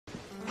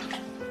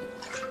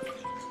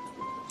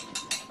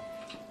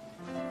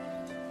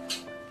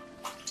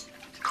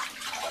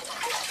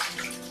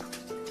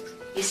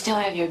You still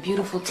have your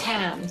beautiful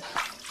tan.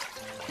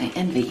 I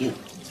envy you.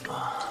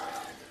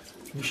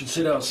 You should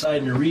sit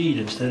outside and read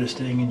instead of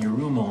staying in your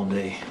room all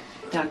day.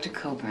 Dr.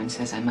 Coburn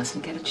says I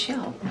mustn't get a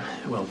chill.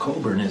 Well,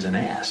 Coburn is an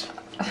ass.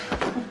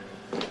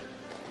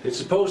 It's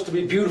supposed to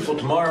be beautiful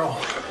tomorrow.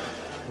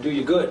 Do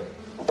you good.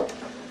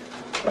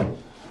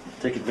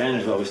 Take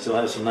advantage while we still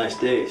have some nice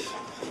days.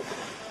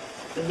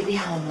 Will you be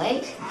home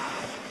late?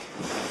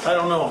 I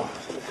don't know.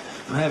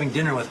 I'm having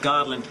dinner with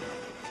Godlin.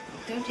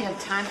 Don't you have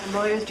time for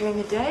lawyers during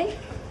the day?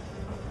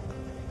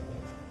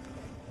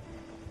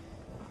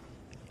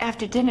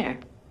 After dinner,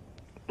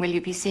 will you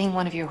be seeing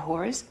one of your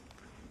whores?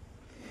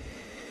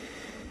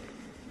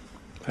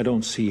 I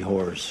don't see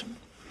whores.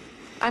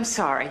 I'm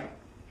sorry.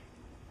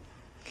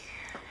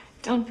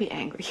 Don't be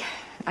angry.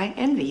 I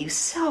envy you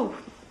so.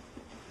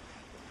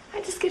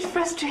 I just get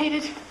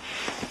frustrated.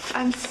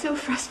 I'm so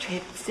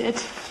frustrated, Sid.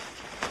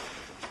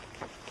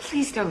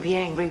 Please don't be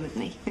angry with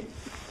me.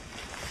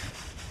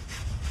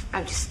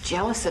 I'm just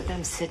jealous of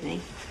them,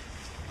 Sidney.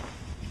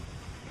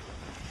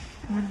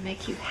 I want to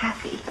make you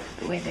happy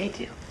the way they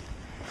do.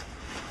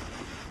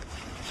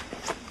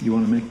 You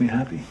want to make me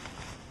happy?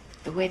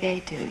 The way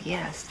they do,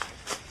 yes.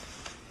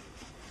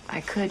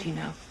 I could, you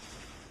know.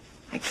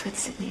 I could,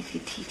 Sidney, if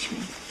you teach me.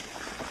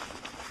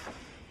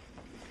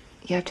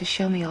 You have to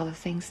show me all the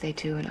things they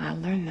do, and I'll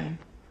learn them.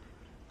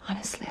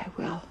 Honestly, I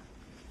will.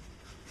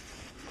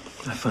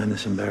 I find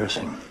this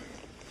embarrassing.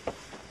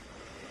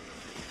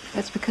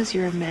 That's because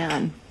you're a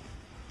man.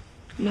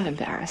 I'm not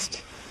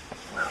embarrassed.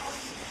 Well,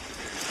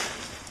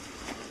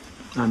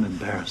 I'm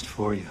embarrassed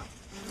for you.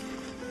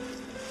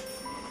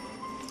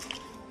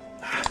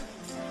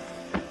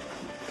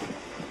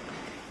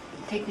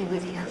 Take me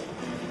with you.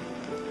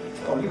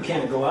 Oh, you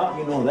can't go out,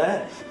 you know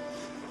that.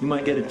 You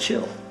might get a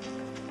chill.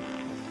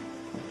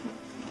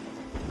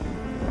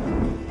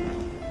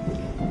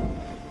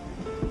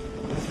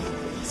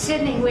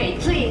 Sidney, wait,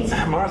 please.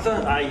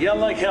 Martha, I yell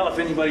like hell if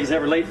anybody's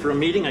ever late for a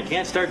meeting. I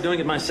can't start doing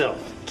it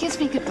myself. Kiss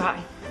me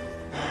goodbye.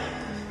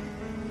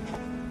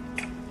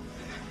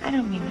 I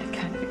don't mean that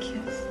kind of a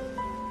kiss.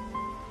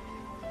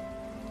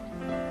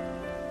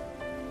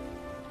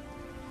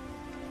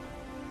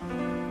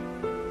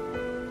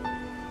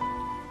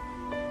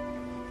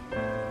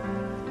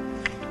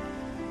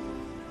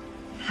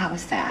 How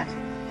was that?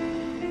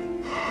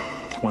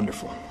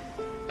 Wonderful.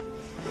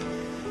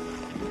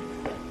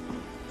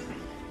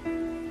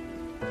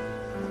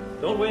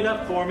 Don't wait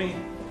up for me.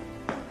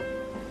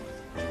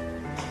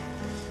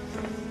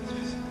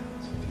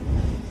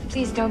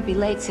 Please don't be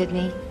late,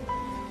 Sidney.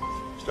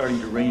 Starting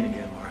to rain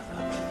again,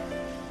 Martha.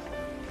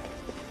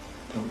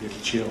 Don't get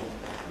a chill.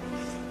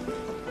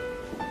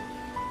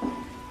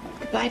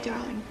 Goodbye,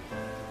 darling.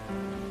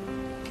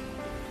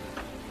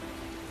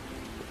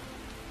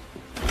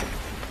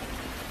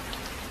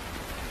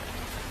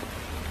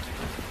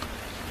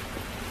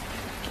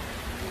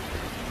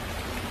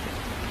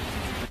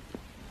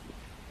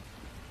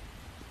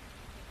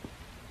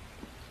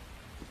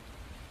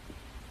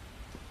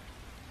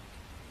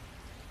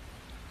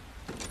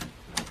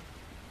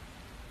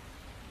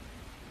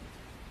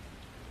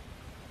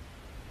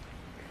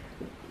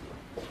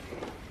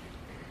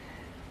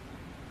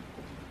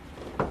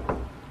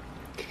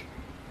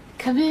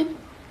 Come in.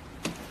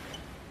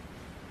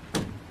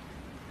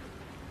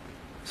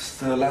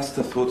 Mr.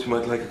 Laster thought you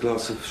might like a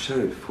glass of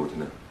sherry before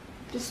dinner.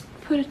 Just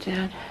put it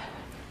down.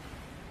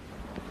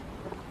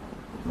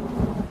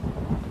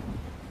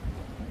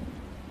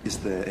 Is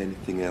there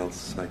anything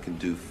else I can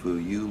do for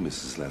you,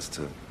 Mrs.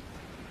 Laster?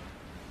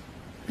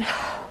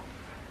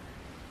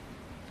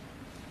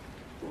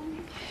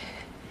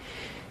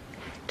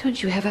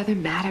 Don't you have other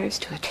matters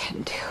to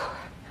attend to?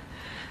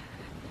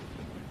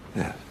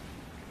 Yeah.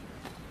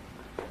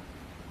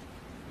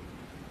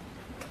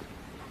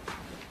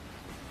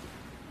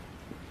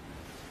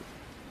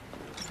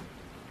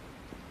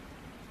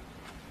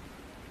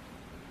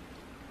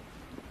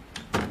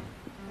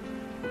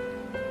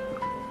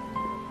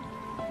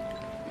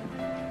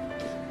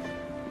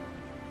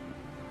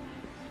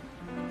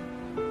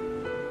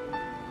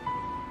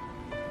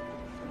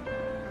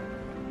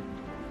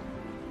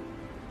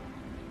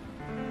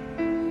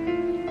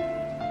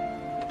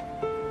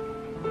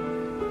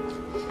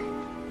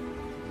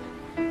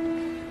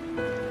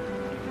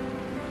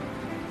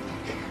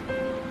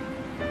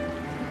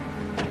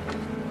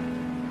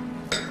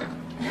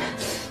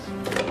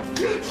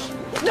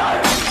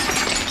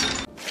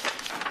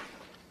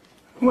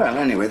 Well,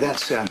 anyway,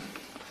 those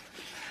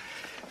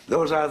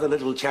are the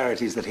little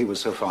charities that he was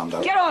so fond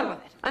of. Get on with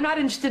it. I'm not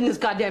interested in his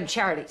goddamn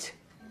charities.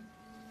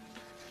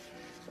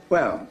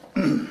 Well,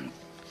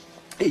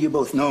 you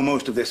both know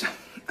most of this.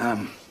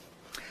 I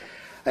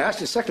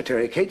asked his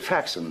secretary, Kate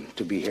Faxon,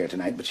 to be here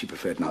tonight, but she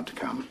preferred not to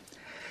come.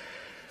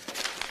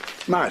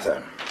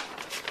 Martha,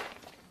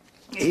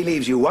 he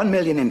leaves you $1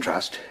 million in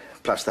trust,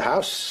 plus the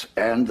house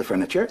and the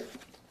furniture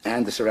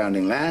and the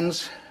surrounding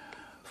lands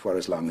for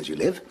as long as you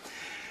live.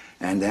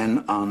 And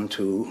then on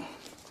to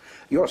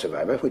your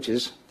survivor, which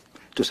is,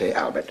 to say,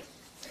 Albert.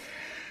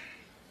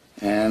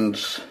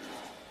 And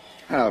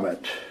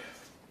Albert,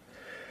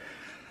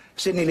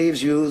 Sidney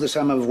leaves you the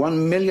sum of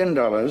 $1 million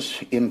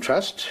in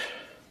trust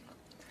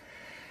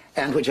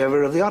and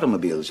whichever of the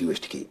automobiles you wish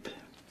to keep.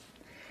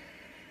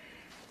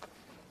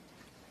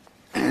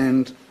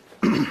 And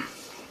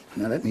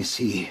now let me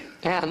see.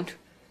 And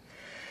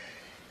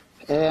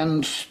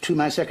to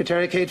my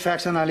secretary, Kate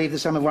Faxon, I leave the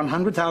sum of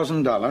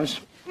 $100,000.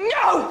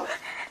 No!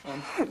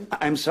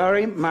 I'm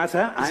sorry,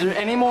 Martha. Is there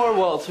any more,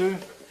 Walter?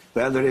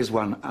 Well, there is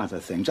one other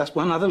thing, just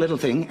one other little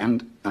thing,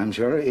 and I'm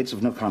sure it's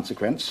of no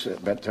consequence,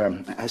 but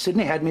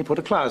Sidney had me put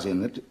a clause in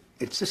that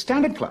it's a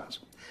standard clause.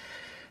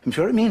 I'm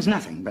sure it means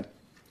nothing, but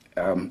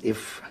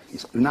if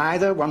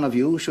neither one of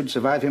you should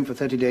survive him for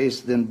 30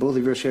 days, then both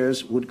of your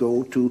shares would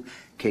go to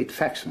Kate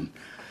Faxon.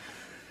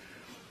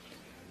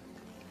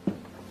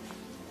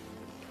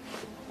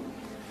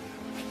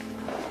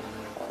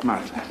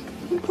 Martha.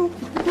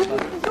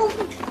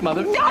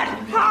 Mother? Not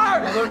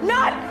her! Mother?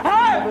 Not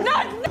her!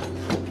 Not...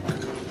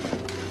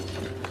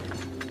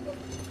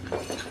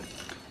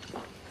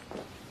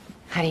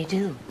 How do you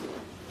do?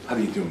 How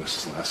do you do,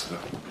 Mrs. Lassiter?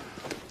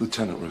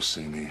 Lieutenant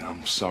Rossini,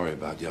 I'm sorry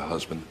about your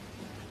husband.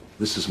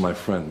 This is my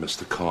friend,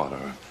 Mr.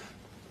 Carter.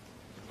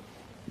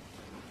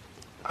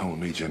 I won't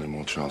need you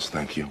anymore, Charles,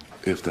 thank you.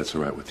 If that's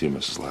all right with you,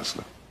 Mrs.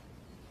 Lassiter.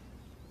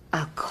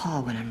 I'll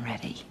call when I'm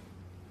ready.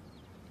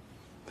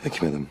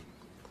 Thank you, madam.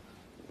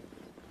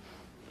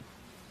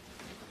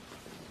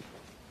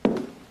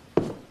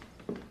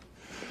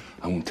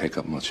 I won't take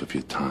up much of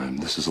your time.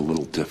 This is a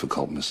little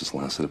difficult, Mrs.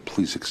 Lassiter.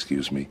 Please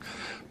excuse me.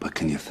 But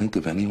can you think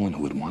of anyone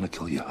who would want to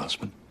kill your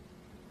husband?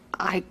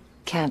 I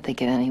can't think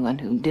of anyone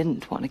who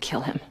didn't want to kill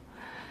him.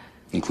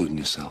 Including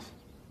yourself?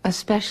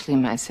 Especially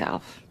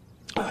myself.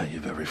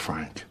 You're very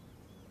frank.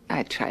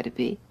 I try to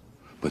be.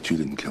 But you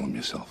didn't kill him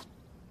yourself?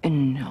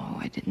 No,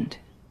 I didn't.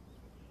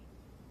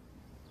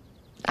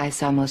 I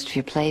saw most of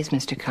your plays,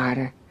 Mr.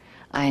 Carter.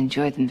 I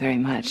enjoyed them very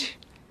much.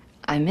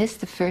 I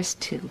missed the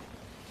first two.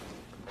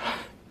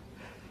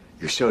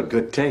 You showed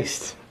good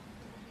taste.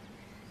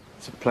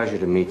 It's a pleasure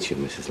to meet you,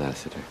 Mrs.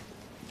 Lassiter.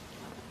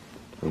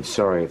 I'm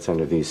sorry it's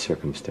under these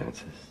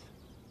circumstances.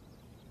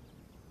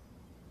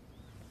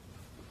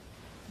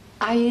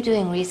 Are you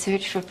doing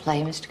research for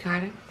play, Mr.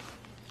 Carter?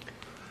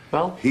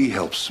 Well, He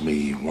helps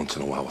me once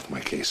in a while with my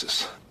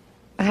cases.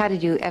 How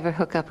did you ever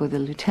hook up with a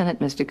lieutenant,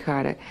 Mr.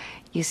 Carter?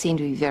 You seem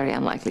to be very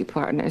unlikely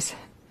partners.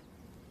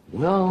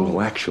 Well,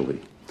 actually,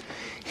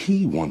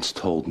 he once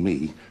told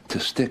me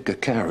to stick a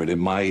carrot in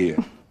my ear.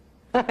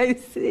 I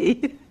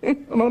see.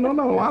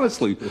 No,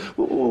 honestly.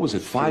 What was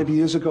it, 5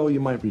 years ago? You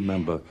might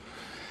remember.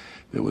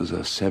 There was a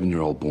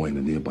 7-year-old boy in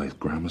a nearby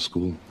grammar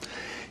school.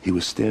 He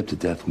was stabbed to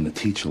death when the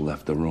teacher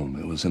left the room.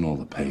 It was in all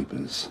the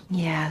papers.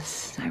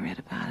 Yes, I read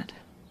about it.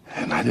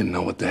 And I didn't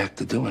know what the heck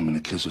to do. I mean,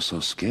 the kids were so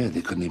scared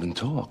they couldn't even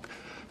talk.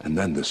 And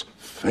then this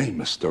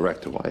famous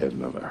director, who I had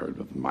never heard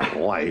of in my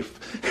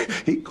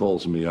life, he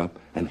calls me up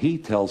and he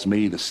tells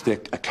me to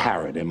stick a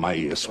carrot in my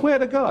ear. Swear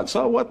to God,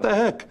 so what the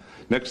heck?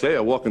 Next day, I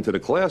walk into the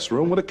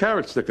classroom with a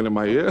carrot sticking in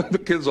my ear. The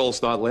kids all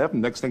start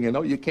laughing. Next thing you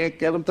know, you can't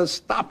get them to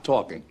stop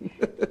talking.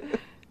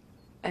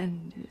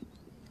 And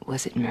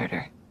was it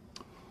murder?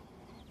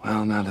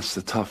 Well, now that's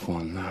the tough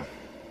one.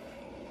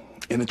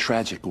 In a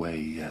tragic way,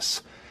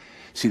 yes.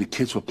 See, the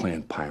kids were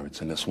playing pirates,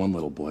 and this one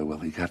little boy, well,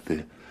 he got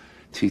the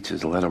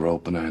teacher's letter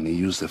opener, and he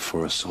used it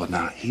for a sword.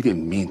 Now, he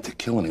didn't mean to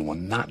kill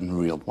anyone, not in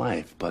real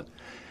life, but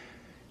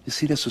you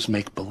see, this was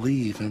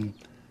make-believe, and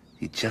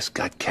he just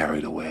got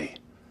carried away.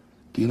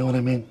 Do you know what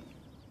I mean?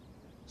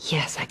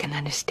 Yes, I can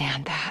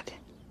understand that.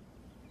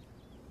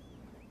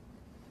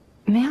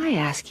 May I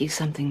ask you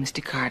something,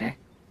 Mr. Carter?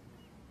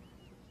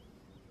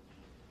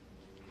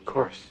 of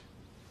course.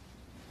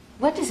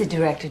 What does a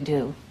director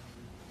do?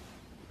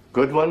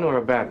 Good one or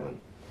a bad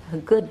one? A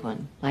good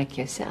one, like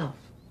yourself.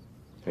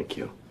 Thank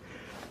you.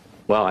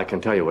 Well, I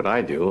can tell you what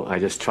I do. I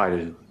just try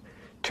to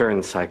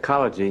turn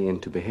psychology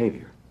into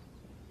behavior.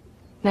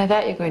 Now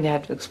that you're going to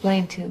have to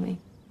explain to me.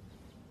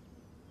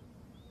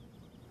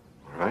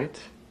 All right.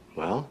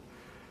 Well,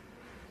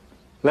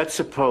 let's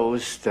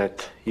suppose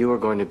that you were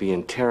going to be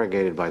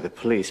interrogated by the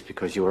police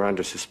because you were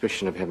under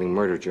suspicion of having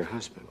murdered your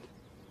husband.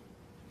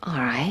 All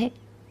right.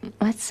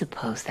 Let's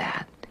suppose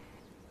that.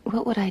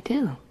 What would I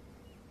do?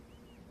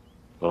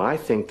 Well, I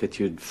think that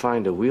you'd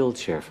find a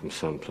wheelchair from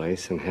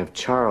someplace and have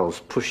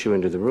Charles push you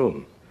into the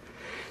room.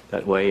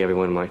 That way,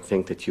 everyone might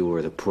think that you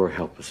were the poor,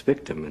 helpless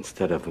victim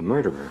instead of a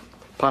murderer.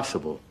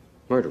 Possible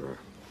murderer.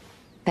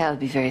 That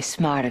would be very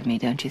smart of me,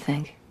 don't you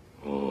think?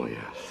 Oh,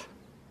 yes.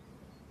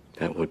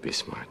 That would be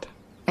smart.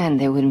 And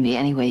there wouldn't be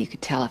any way you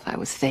could tell if I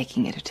was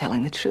faking it or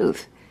telling the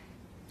truth.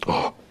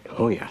 Oh,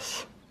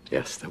 yes.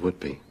 Yes, there would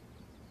be.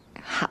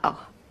 How?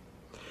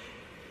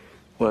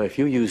 Well, if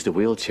you used a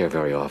wheelchair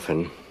very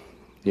often,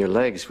 your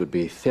legs would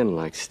be thin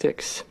like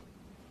sticks.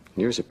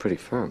 Yours are pretty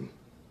firm.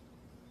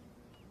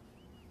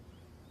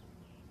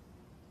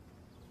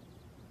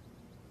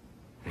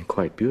 And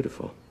quite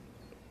beautiful.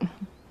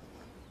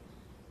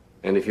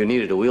 And if you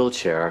needed a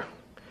wheelchair,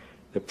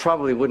 there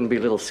probably wouldn't be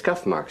little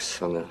scuff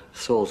marks on the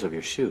soles of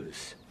your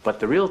shoes. But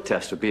the real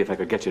test would be if I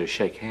could get you to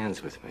shake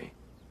hands with me.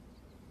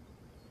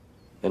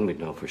 Then we'd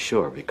know for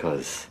sure,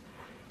 because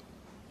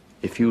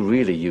If you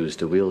really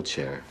used a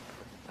wheelchair,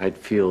 I'd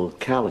feel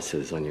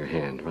calluses on your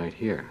hand right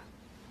here.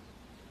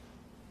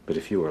 But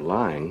if you were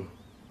lying,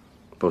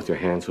 both your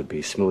hands would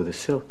be smooth as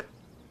silk.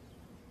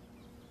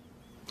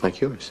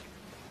 Like yours.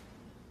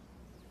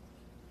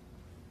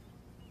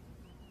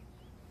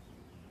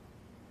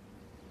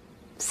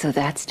 So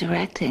that's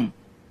directing.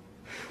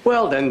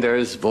 Well, then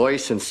there's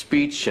voice and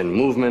speech and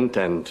movement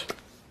and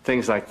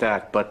things like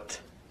that, but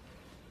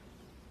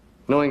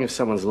knowing if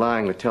someone's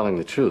lying or telling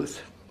the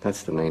truth,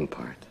 that's the main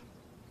part.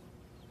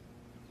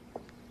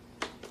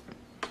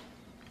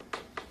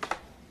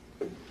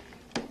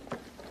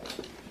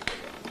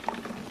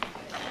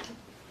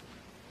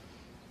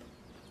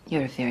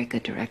 You're a very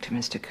good director,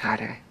 Mr.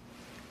 Carter.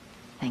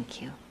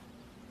 Thank you.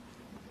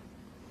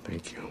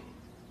 Thank you.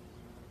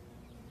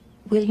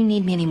 Will you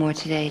need me any more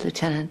today,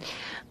 Lieutenant?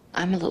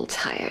 I'm a little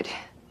tired.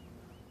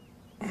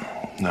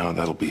 No,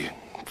 that'll be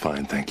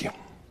fine, thank you.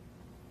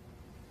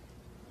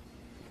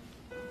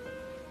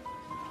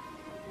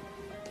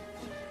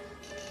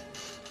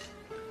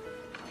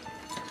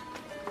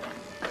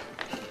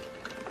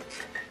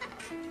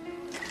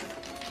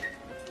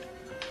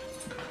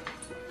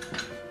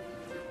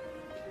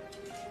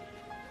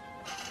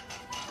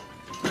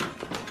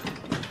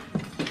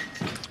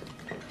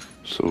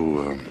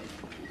 So,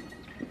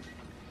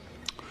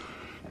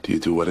 do you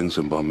do weddings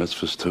and bar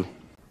mitzvahs too?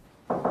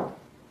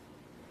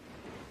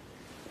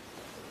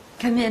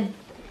 Come in.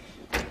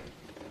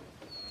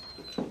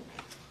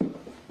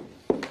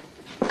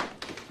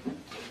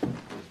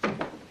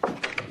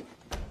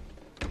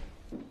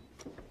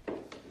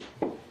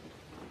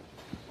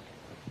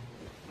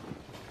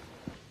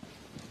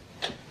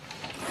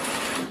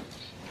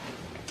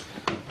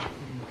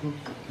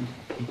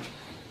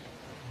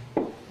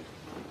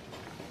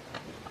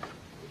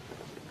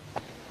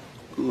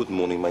 Good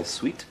morning, my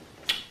sweet.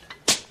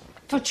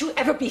 Don't you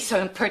ever be so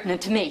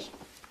impertinent to me.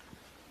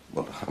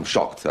 Well, I'm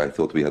shocked. I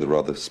thought we had a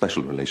rather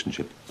special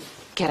relationship.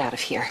 Get out of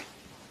here.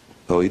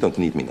 Oh, you don't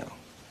need me now.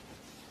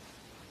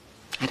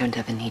 I don't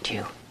ever need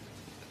you.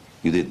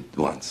 You did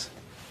once.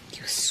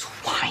 You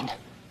swine.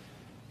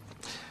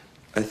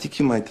 I think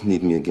you might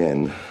need me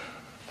again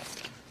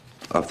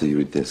after you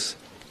read this.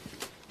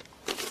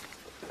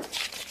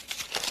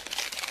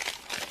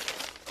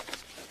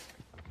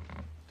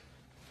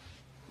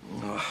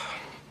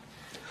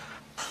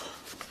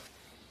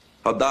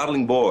 A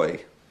darling boy.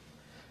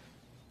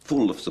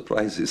 Full of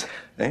surprises,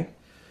 eh?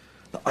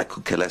 Now, I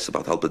could care less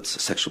about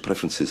Albert's sexual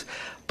preferences,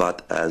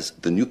 but as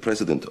the new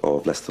president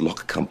of Leicester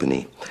Lock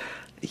Company,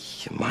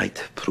 it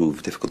might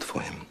prove difficult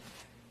for him.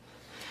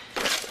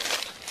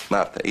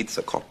 Martha, it's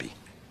a copy.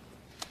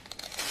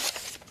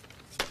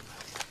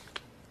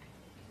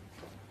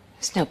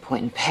 There's no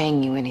point in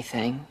paying you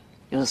anything.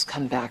 You'll just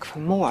come back for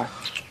more.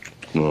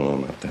 No,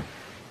 Martha.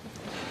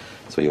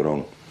 So you're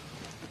wrong.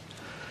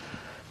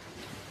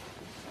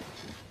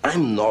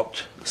 I'm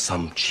not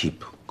some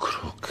cheap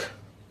crook.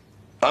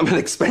 I'm an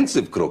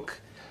expensive crook.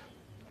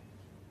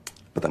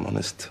 But I'm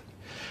honest.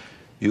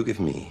 You give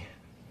me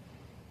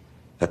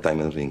that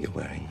diamond ring you're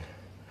wearing.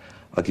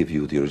 I'll give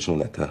you the original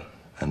letter,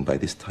 and by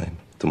this time,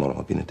 tomorrow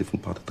I'll be in a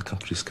different part of the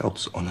country.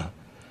 Scout's honor.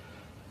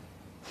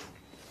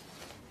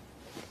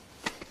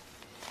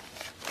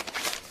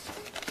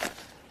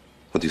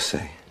 What do you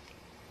say?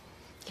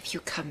 If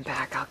you come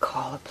back, I'll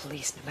call the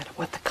police no matter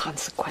what the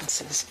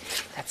consequences.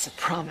 That's a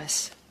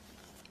promise.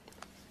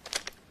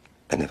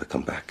 I never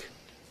come back.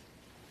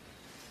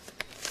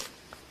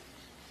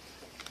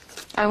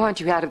 I want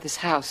you out of this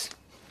house.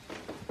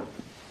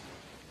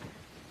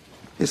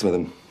 Yes,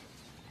 madam. Will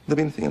there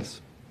be anything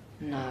else?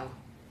 No.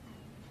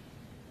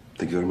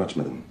 Thank you very much,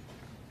 madam.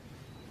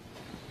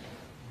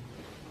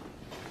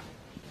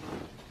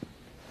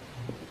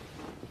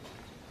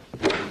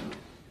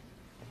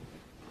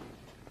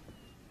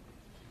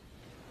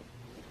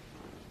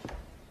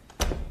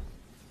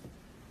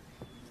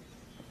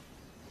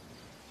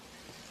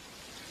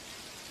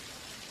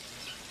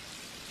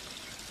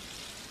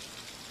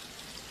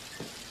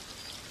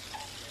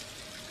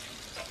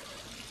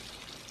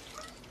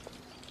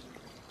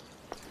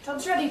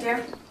 Tub's ready,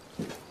 dear.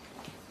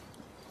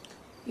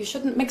 You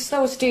shouldn't mix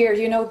those, dear.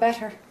 You know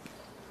better.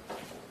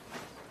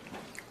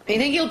 You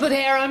think you'll put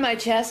hair on my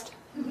chest?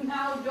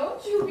 Now,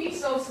 don't you be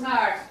so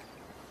smart.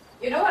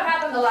 You know what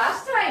happened the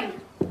last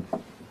time?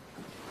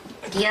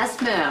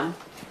 Yes, ma'am.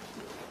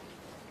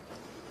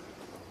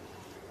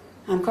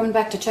 I'm coming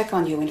back to check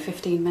on you in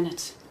 15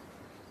 minutes.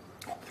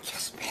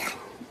 Yes, ma'am.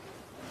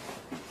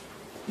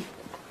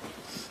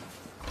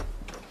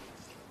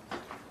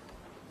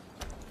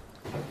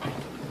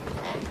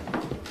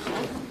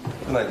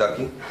 Good night,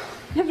 Ducky.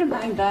 Never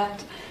mind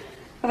that.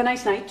 Have a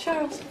nice night,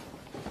 Charles.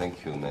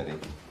 Thank you, Mary.